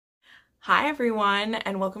Hi everyone,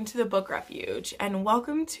 and welcome to the Book Refuge, and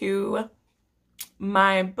welcome to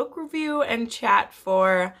my book review and chat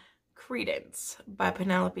for Credence by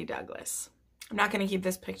Penelope Douglas. I'm not going to keep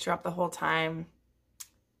this picture up the whole time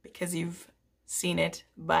because you've seen it,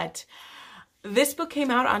 but this book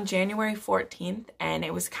came out on January 14th, and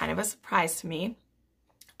it was kind of a surprise to me.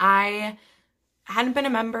 I hadn't been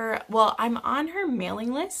a member, well, I'm on her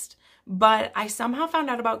mailing list, but I somehow found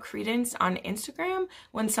out about Credence on Instagram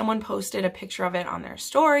when someone posted a picture of it on their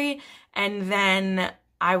story. And then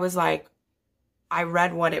I was like, I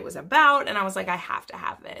read what it was about and I was like, I have to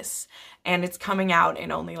have this. And it's coming out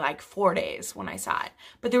in only like 4 days when I saw it.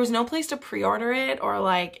 But there was no place to pre-order it or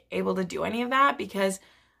like able to do any of that because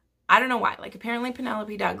I don't know why. Like apparently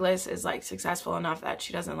Penelope Douglas is like successful enough that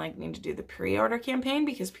she doesn't like need to do the pre-order campaign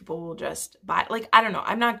because people will just buy it. Like, I don't know.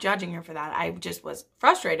 I'm not judging her for that. I just was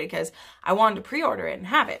frustrated because I wanted to pre-order it and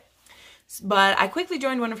have it. But I quickly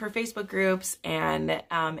joined one of her Facebook groups and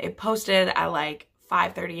it posted at like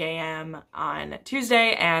 5:30 a.m. on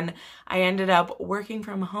Tuesday, and I ended up working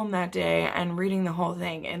from home that day and reading the whole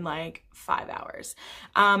thing in like 5 hours.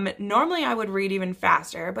 Normally I would read even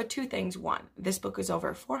faster, but two things. One, this book is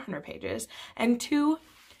over 400 pages, and two,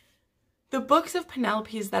 the books of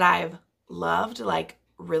Penelope's that I've loved, like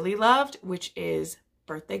really loved, which is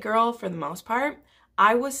Birthday Girl for the most part,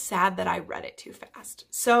 I was sad that I read it too fast.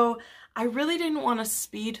 So I really didn't want to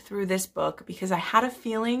speed through this book because I had a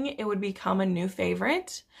feeling it would become a new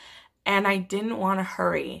favorite, and I didn't want to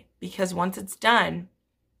hurry because once it's done,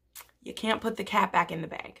 you can't put the cat back in the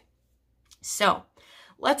bag. So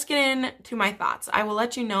let's get into my thoughts. I will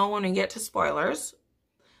let you know when we get to spoilers,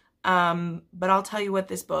 but I'll tell you what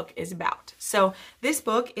this book is about. So this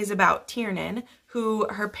book is about Tiernan, who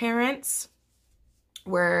her parents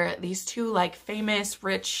were these two like famous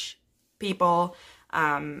rich people.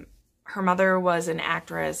 Her mother was an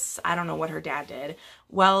actress. I don't know what her dad did.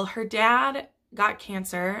 Well, her dad got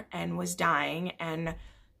cancer and was dying, and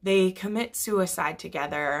they commit suicide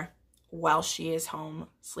together while she is home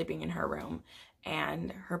sleeping in her room.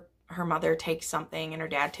 And her mother takes something and her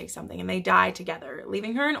dad takes something, and they die together,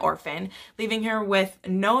 leaving her an orphan, leaving her with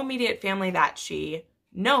no immediate family that she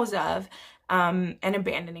knows of, and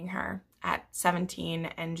abandoning her at 17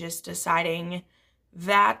 and just deciding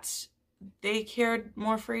that they cared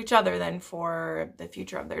more for each other than for the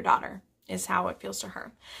future of their daughter, is how it feels to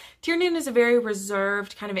her. Tiernan is a very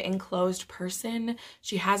reserved, kind of enclosed person.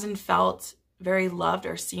 She hasn't felt very loved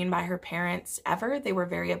or seen by her parents ever. They were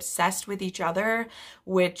very obsessed with each other,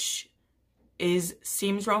 which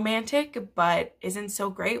seems romantic, but isn't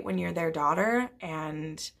so great when you're their daughter.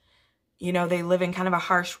 And, you know, they live in kind of a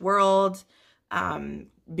harsh world,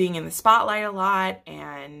 being in the spotlight a lot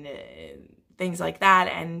and things like that,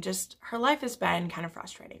 and just her life has been kind of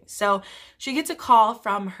frustrating. So she gets a call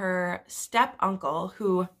from her step uncle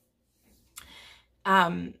who,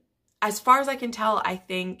 as far as I can tell, I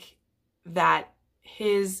think that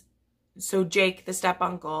so Jake, the step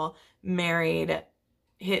uncle, married,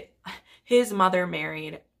 his mother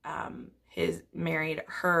married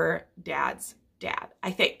her dad's dad.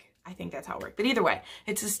 I think that's how it worked. But either way,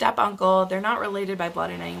 it's a step uncle. They're not related by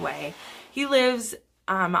blood in any way. He lives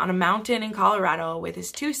on a mountain in Colorado with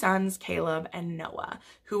his two sons, Caleb and Noah,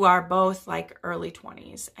 who are both like early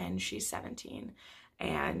 20s, and she's 17.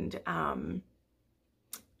 And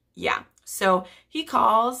yeah, so he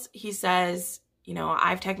calls, he says, you know,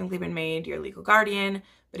 I've technically been made your legal guardian,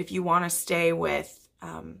 but if you want to stay with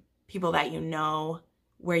people that you know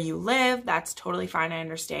where you live, that's totally fine, I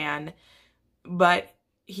understand. But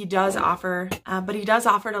he does offer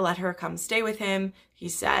to let her come stay with him. He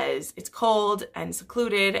says it's cold and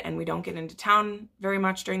secluded and we don't get into town very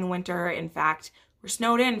much during the winter. In fact, we're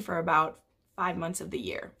snowed in for about 5 months of the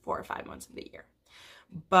year, 4 or 5 months of the year.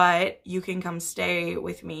 But you can come stay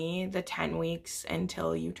with me the 10 weeks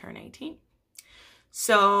until you turn 18.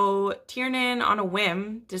 So Tiernan, on a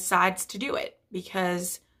whim, decides to do it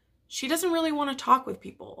because she doesn't really want to talk with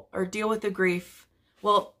people or deal with the grief.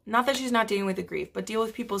 Well, not that she's not dealing with the grief, but deal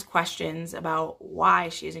with people's questions about why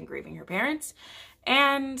she isn't grieving her parents.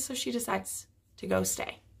 And so she decides to go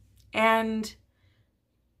stay. And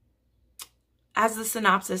as the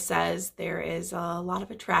synopsis says, there is a lot of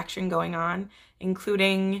attraction going on,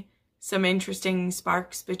 including some interesting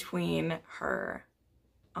sparks between her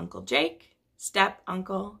Uncle Jake,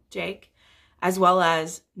 step-uncle Jake, as well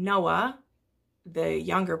as Noah, the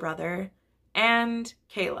younger brother, and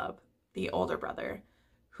Caleb, the older brother,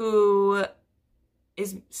 who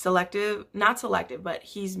is not selective, but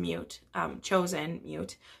he's mute, chosen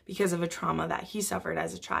mute because of a trauma that he suffered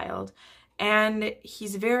as a child. And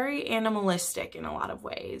he's very animalistic in a lot of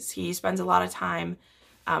ways. He spends a lot of time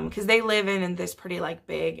because they live in this pretty like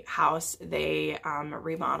big house. They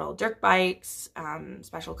remodel dirt bikes,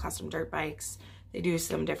 special custom dirt bikes. They do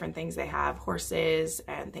some different things. They have horses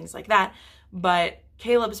and things like that. But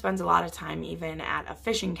Caleb spends a lot of time even at a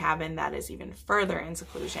fishing cabin that is even further in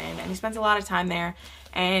seclusion. And he spends a lot of time there.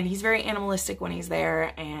 And he's very animalistic when he's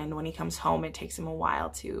there. And when he comes home, it takes him a while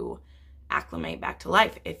to acclimate back to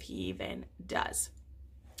life, if he even does.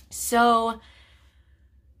 So,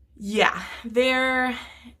 yeah, I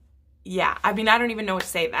mean, I don't even know what to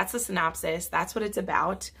say. That's the synopsis. That's what it's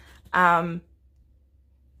about. To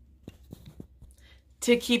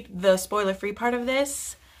keep the spoiler-free part of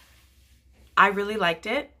this, I really liked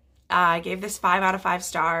it. I gave this 5 out of 5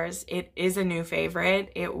 stars. It is a new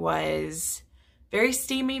favorite. It was very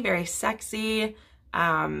steamy, very sexy.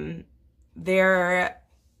 Wow.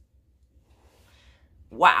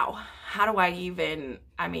 How do I even,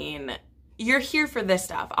 I mean, you're here for this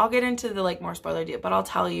stuff. I'll get into the like more spoiler deal, but I'll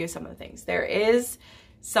tell you some of the things. There is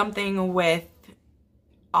something with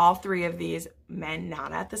all 3 of these men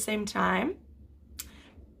not at the same time,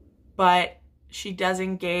 but she does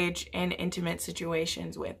engage in intimate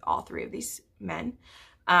situations with all 3 of these men.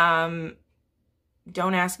 Don't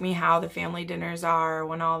ask me how the family dinners are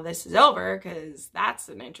when all this is over, because that's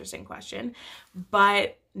an interesting question.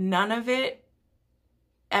 But none of it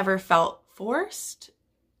ever felt forced.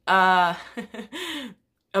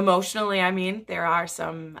 Emotionally, I mean, there are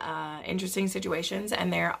some interesting situations,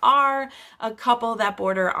 and there are a couple that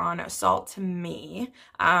border on assault to me.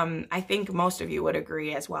 I think most of you would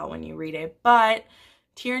agree as well when you read it, but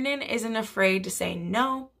Tiernan isn't afraid to say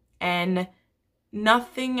no, and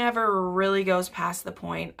nothing ever really goes past the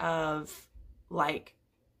point of, like,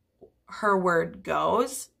 her word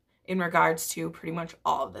goes in regards to pretty much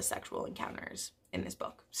all of the sexual encounters in this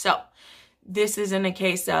book. So this isn't a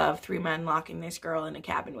case of 3 men locking this girl in a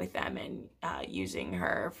cabin with them and using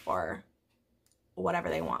her for whatever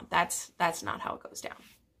they want. That's not how it goes down.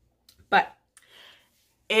 But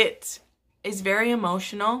it is very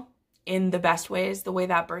emotional in the best ways, the way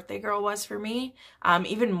that Birthday Girl was for me,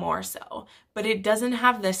 even more so. But it doesn't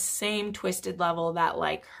have the same twisted level that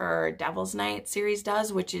like her Devil's Night series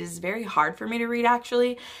does, which is very hard for me to read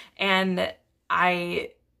actually. And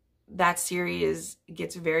that series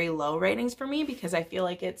gets very low ratings for me because I feel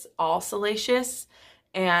like it's all salacious,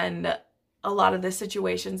 and a lot of the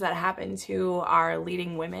situations that happen to our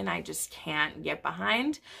leading women I just can't get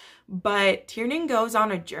behind. But Tiernan goes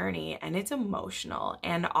on a journey, and it's emotional,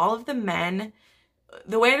 and all of the men,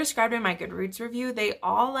 the way I described it in my Goodreads review, they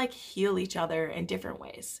all like heal each other in different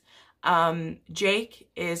ways. Jake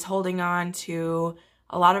is holding on to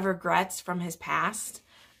a lot of regrets from his past.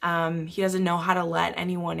 He doesn't know how to let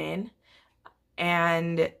anyone in,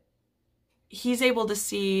 and he's able to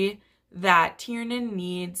see that Tiernan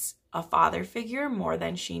needs a father figure more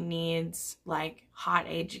than she needs like hot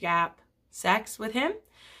age gap sex with him.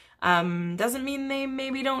 Doesn't mean they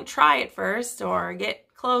maybe don't try at first or get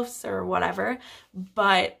close or whatever,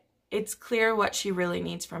 but it's clear what she really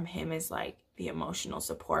needs from him is like the emotional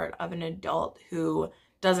support of an adult who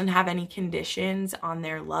doesn't have any conditions on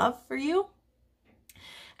their love for you.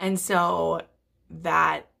 And so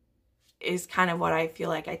that is kind of what I feel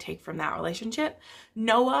like I take from that relationship.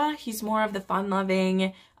 Noah, he's more of the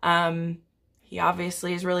fun-loving. He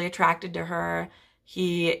obviously is really attracted to her.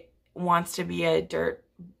 He wants to be a dirt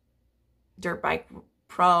bike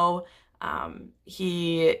pro.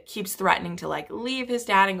 He keeps threatening to like leave his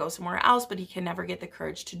dad and go somewhere else, but he can never get the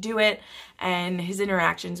courage to do it. And his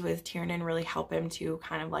interactions with Tiernan really help him to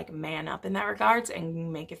kind of like man up in that regards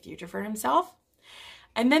and make a future for himself.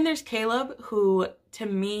 And then there's Caleb, who, to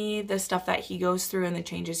me, the stuff that he goes through and the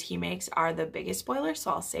changes he makes are the biggest spoilers,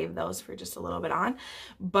 so I'll save those for just a little bit on.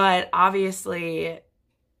 But obviously,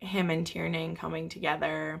 him and Tiernan coming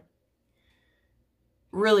together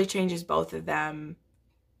really changes both of them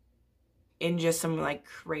in just some, like,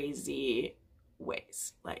 crazy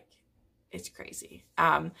ways. Like, it's crazy.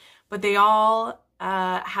 But they all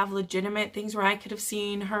have legitimate things where I could have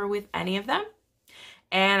seen her with any of them.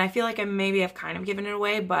 And I feel like I've kind of given it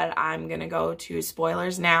away, but I'm going to go to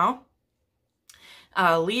spoilers now.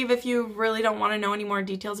 Leave if you really don't want to know any more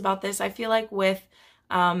details about this. I feel like with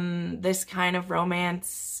this kind of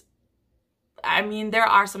romance, I mean, there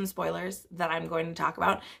are some spoilers that I'm going to talk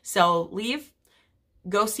about. So leave,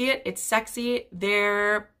 go see it. It's sexy.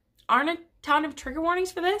 There aren't a ton of trigger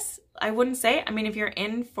warnings for this, I wouldn't say. I mean, if you're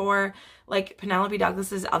in for like Penelope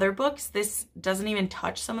Douglas's other books, this doesn't even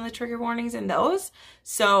touch some of the trigger warnings in those.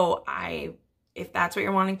 So if that's what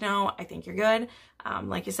you're wanting to know, I think you're good.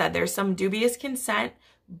 Like I said, there's some dubious consent,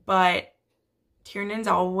 but Tiernan's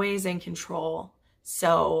always in control.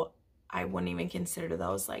 So I wouldn't even consider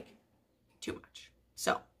those like too much.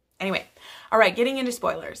 So anyway, all right, getting into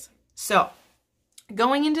spoilers. So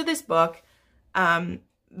going into this book,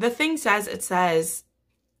 the thing says, it says,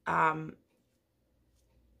 I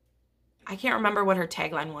can't remember what her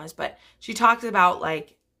tagline was, but she talks about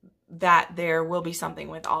like that there will be something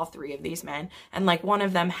with all three of these men. And like one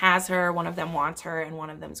of them has her, one of them wants her, and one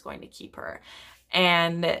of them is going to keep her.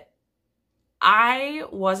 And I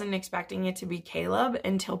wasn't expecting it to be Caleb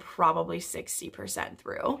until probably 60%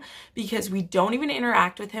 through, because we don't even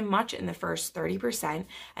interact with him much in the first 30%.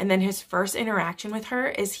 And then his first interaction with her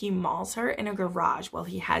is he mauls her in a garage while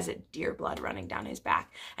he has deer blood running down his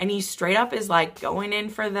back. And he straight up is like going in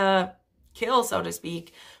for the kill, so to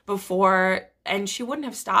speak, before, and she wouldn't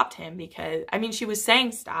have stopped him because, I mean, she was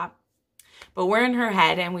saying stop, but we're in her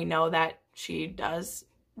head and we know that she does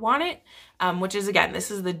want it, which is, again,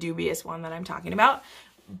 this is the dubious one that I'm talking about,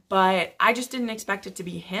 but I just didn't expect it to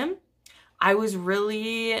be him. I was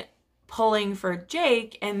really pulling for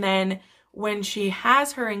Jake, and then when she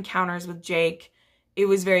has her encounters with Jake, it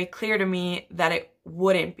was very clear to me that it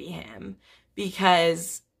wouldn't be him,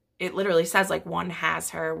 because it literally says like one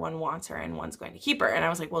has her, one wants her, and one's going to keep her. And I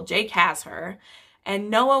was like, well, Jake has her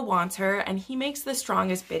and Noah wants her, and he makes the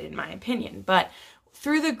strongest bid in my opinion. But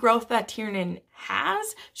through the growth that Tiernan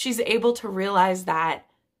has, she's able to realize that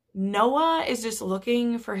Noah is just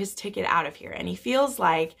looking for his ticket out of here. And he feels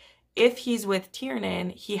like if he's with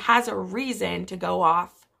Tiernan, he has a reason to go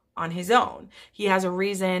off on his own. He has a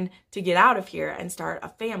reason to get out of here and start a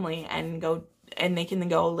family and go, and they can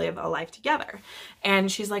go live a life together. And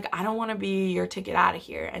she's like, I don't want to be your ticket out of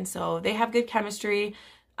here. And so they have good chemistry.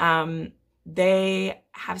 They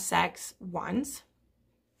have sex once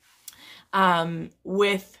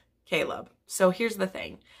with Caleb. So here's the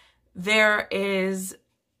thing. There is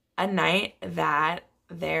a night that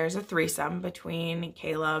there's a threesome between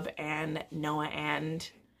Caleb and Noah and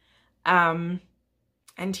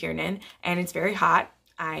Tiernan, and it's very hot.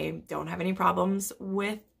 I don't have any problems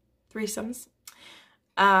with threesomes.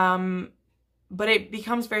 But it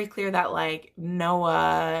becomes very clear that like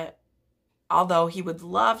Noah, although he would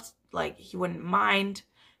love, like he wouldn't mind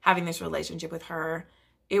having this relationship with her,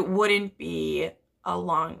 it wouldn't be a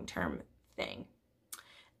long-term thing.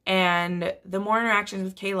 And the more interactions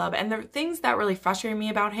with Caleb and the things that really frustrated me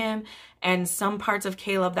about him, and some parts of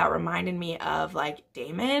Caleb that reminded me of like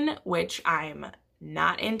Damon, which I'm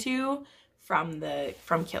not into,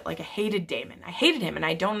 like I hated Damon. I hated him, and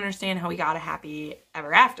I don't understand how he got a happy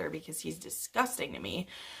ever after, because he's disgusting to me.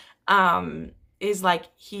 Is like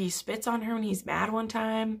he spits on her when he's mad one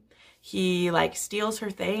time. He like steals her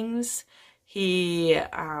things. We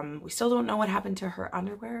still don't know what happened to her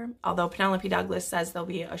underwear, although Penelope Douglas says there'll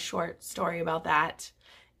be a short story about that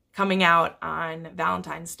coming out on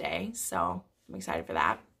Valentine's Day. So I'm excited for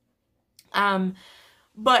that.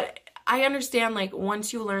 But I understand, like,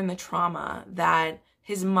 once you learn the trauma that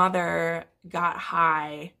his mother got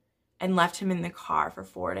high and left him in the car for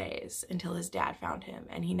 4 days until his dad found him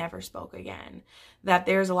and he never spoke again, that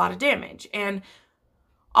there's a lot of damage. And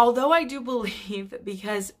although I do believe,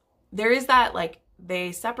 because there is that, like,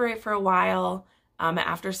 they separate for a while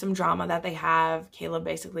after some drama that they have. Caleb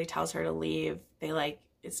basically tells her to leave.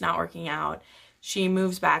 It's not working out. She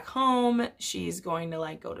moves back home. She's going to,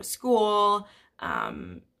 like, go to school.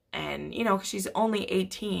 And, you know, she's only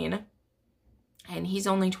 18 and he's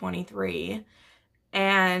only 23.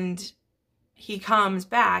 And he comes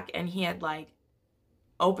back and he had, like,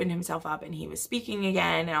 opened himself up and he was speaking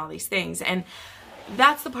again and all these things. And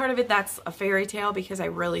that's the part of it that's a fairy tale, because I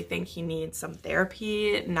really think he needs some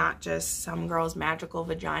therapy, not just some girl's magical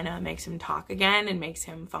vagina makes him talk again and makes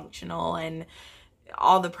him functional and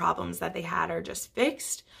all the problems that they had are just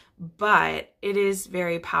fixed. But it is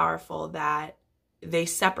very powerful that they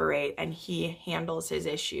separate and he handles his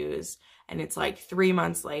issues, and it's like 3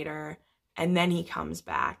 months later, and then he comes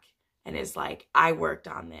back and is like, I worked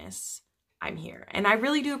on this. I'm here. And I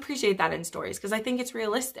really do appreciate that in stories, because I think it's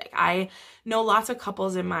realistic. I know lots of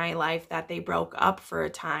couples in my life that they broke up for a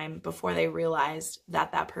time before they realized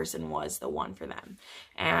that that person was the one for them.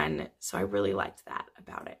 And so I really liked that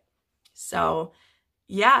about it. So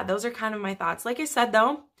yeah, those are kind of my thoughts. Like I said,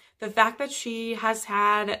 though, the fact that she has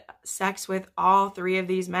had sex with all three of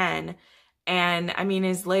these men, and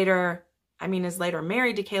is later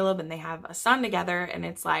married to Caleb, and they have a son together, and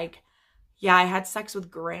it's like, yeah, I had sex with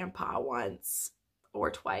grandpa once or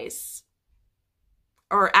twice.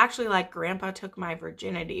 Or actually, like, grandpa took my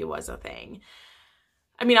virginity was a thing.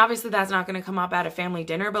 I mean, obviously that's not going to come up at a family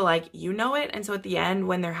dinner, but, like, you know it. And so at the end,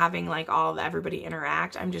 when they're having, like, everybody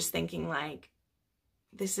interact, I'm just thinking, like,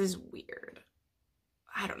 this is weird.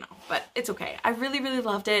 I don't know, but it's okay. I really, really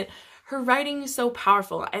loved it. her writing is so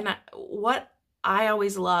powerful. And what I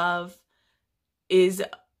always love is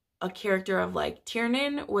a character of like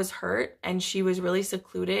Tiernan was hurt and she was really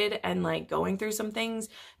secluded and like going through some things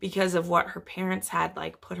because of what her parents had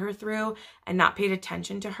like put her through and not paid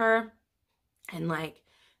attention to her. And like,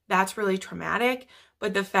 that's really traumatic.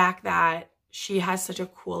 But the fact that she has such a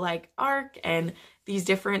cool like arc and these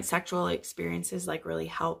different sexual experiences like really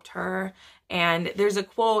helped her. And there's a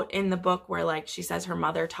quote in the book where like she says her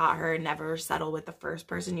mother taught her never settle with the first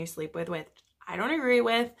person you sleep with, which I don't agree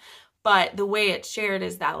with. But the way it's shared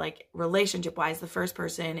is that like relationship wise, the first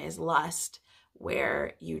person is lust,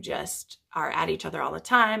 where you just are at each other all the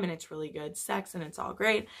time and it's really good sex and it's all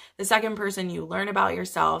great. The second person, you learn about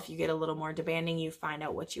yourself, you get a little more demanding, you find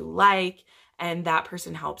out what you like, and that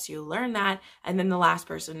person helps you learn that. And then the last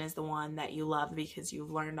person is the one that you love because you've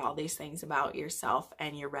learned all these things about yourself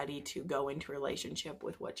and you're ready to go into a relationship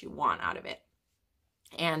with what you want out of it.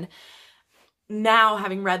 And now,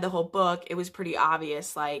 having read the whole book, it was pretty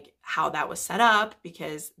obvious like how that was set up,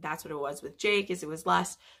 because that's what it was with Jake, is it was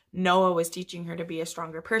lust. Noah was teaching her to be a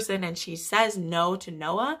stronger person, and she says no to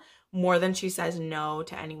Noah more than she says no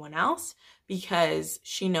to anyone else, because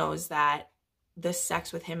she knows that the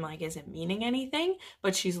sex with him like isn't meaning anything,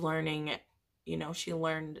 but she's learning, you know, she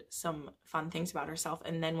learned some fun things about herself.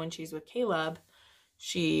 And then when she's with Caleb,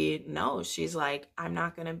 she knows, she's like, I'm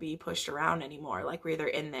not going to be pushed around anymore. Like, we're either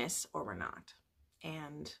in this or we're not.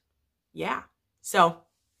 And yeah, so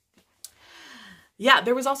yeah,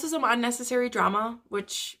 there was also some unnecessary drama,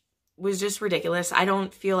 which was just ridiculous. I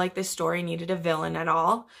don't feel like this story needed a villain at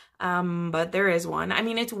all, but there is one. I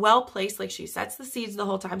mean, it's well placed. Like, she sets the seeds the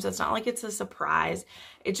whole time, so it's not like it's a surprise.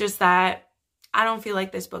 It's just that I don't feel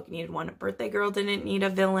like this book needed one. Birthday Girl didn't need a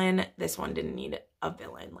villain. This one didn't need a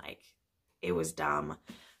villain. Like, it was dumb,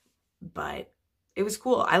 but it was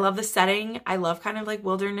cool. I love the setting. I love kind of like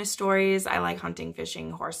wilderness stories. I like hunting,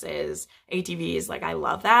 fishing, horses, ATVs. Like, I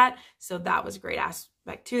love that. So that was a great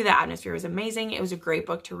aspect too. The atmosphere was amazing. It was a great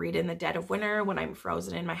book to read in the dead of winter when I'm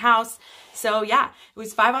frozen in my house. So yeah, it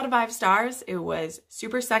was 5 out of 5 stars. It was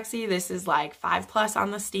super sexy. This is like 5+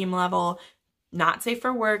 on the steam level. Not safe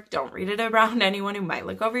for work. Don't read it around anyone who might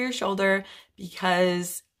look over your shoulder,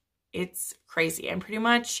 because it's crazy. And pretty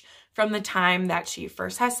much from the time that she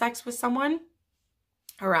first has sex with someone,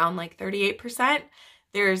 around like 38%,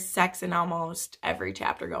 there's sex in almost every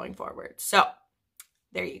chapter going forward. So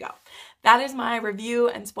there you go. That is my review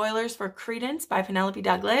and spoilers for Credence by Penelope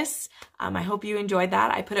Douglas. I hope you enjoyed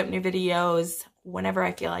that. I put up new videos whenever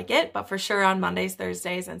I feel like it, but for sure on Mondays,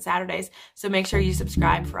 Thursdays, and Saturdays. So make sure you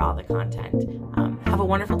subscribe for all the content. Have a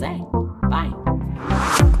wonderful day.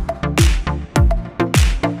 Bye.